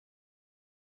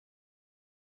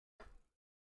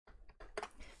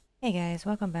Hey guys,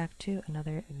 welcome back to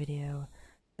another video.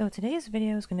 So today's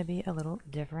video is going to be a little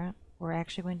different. We're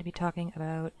actually going to be talking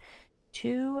about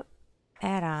two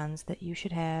add-ons that you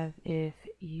should have if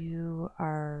you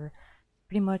are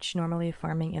pretty much normally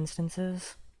farming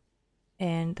instances.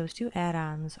 And those two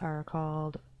add-ons are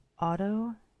called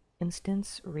Auto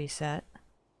Instance Reset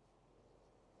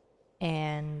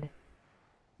and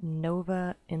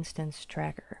Nova Instance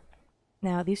Tracker.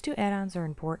 Now, these two add-ons are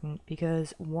important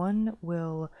because one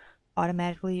will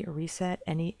automatically reset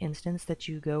any instance that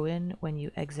you go in when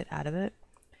you exit out of it.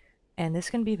 And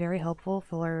this can be very helpful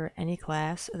for any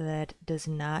class that does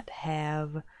not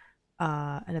have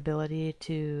an ability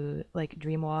to like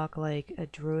dreamwalk, like a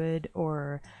druid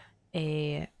or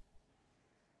a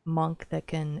monk that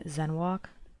can zen walk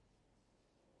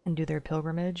and do their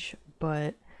pilgrimage.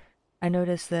 But I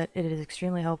noticed that it is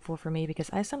extremely helpful for me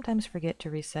because I sometimes forget to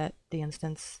reset the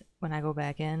instance when I go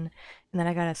back in, and then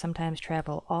I gotta sometimes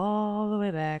travel all the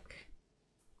way back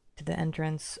to the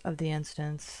entrance of the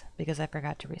instance because I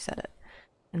forgot to reset it.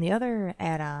 And the other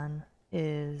add-on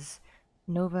is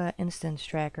Nova Instance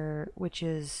Tracker, which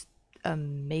is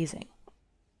amazing.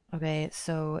 Okay,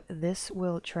 so this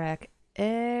will track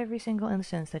every single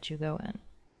instance that you go in.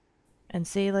 And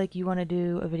say like you want to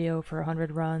do a video for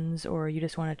 100 runs, or you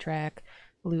just want to track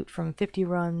loot from 50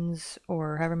 runs,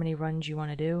 or however many runs you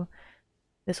want to do.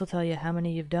 This will tell you how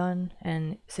many you've done,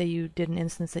 and say you did an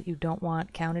instance that you don't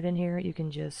want counted in here, you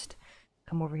can just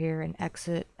come over here and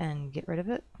exit and get rid of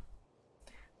it.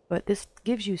 But this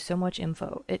gives you so much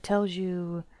info. It tells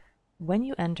you when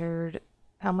you entered,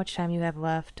 how much time you have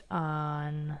left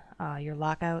on your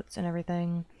lockouts and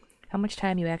everything, how much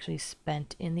time you actually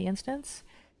spent in the instance,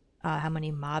 how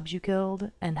many mobs you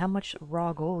killed, and how much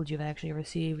raw gold you've actually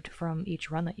received from each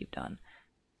run that you've done.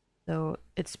 So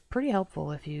it's pretty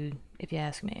helpful if you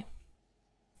ask me.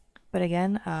 But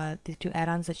again, the two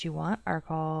add-ons that you want are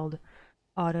called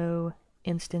Auto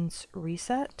Instance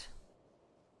Reset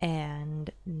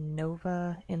and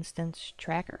Nova Instance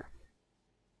Tracker.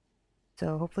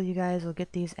 So hopefully you guys will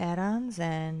get these add-ons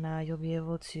and you'll be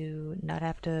able to not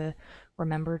have to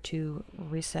remember to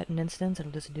reset an instance.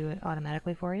 It'll just do it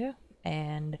automatically for you,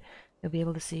 and you'll be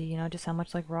able to see, just how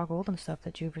much like raw gold and stuff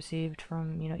that you've received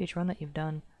from, each run that you've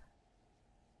done.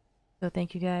 So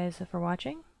thank you guys for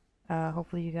watching.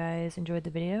 Hopefully you guys enjoyed the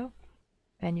video,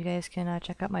 and you guys can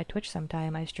check out my Twitch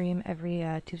sometime. I stream every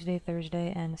Tuesday,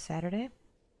 Thursday, and Saturday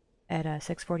at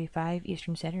 6:45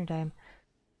 Eastern Standard Time.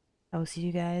 I will see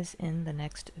you guys in the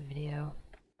next video.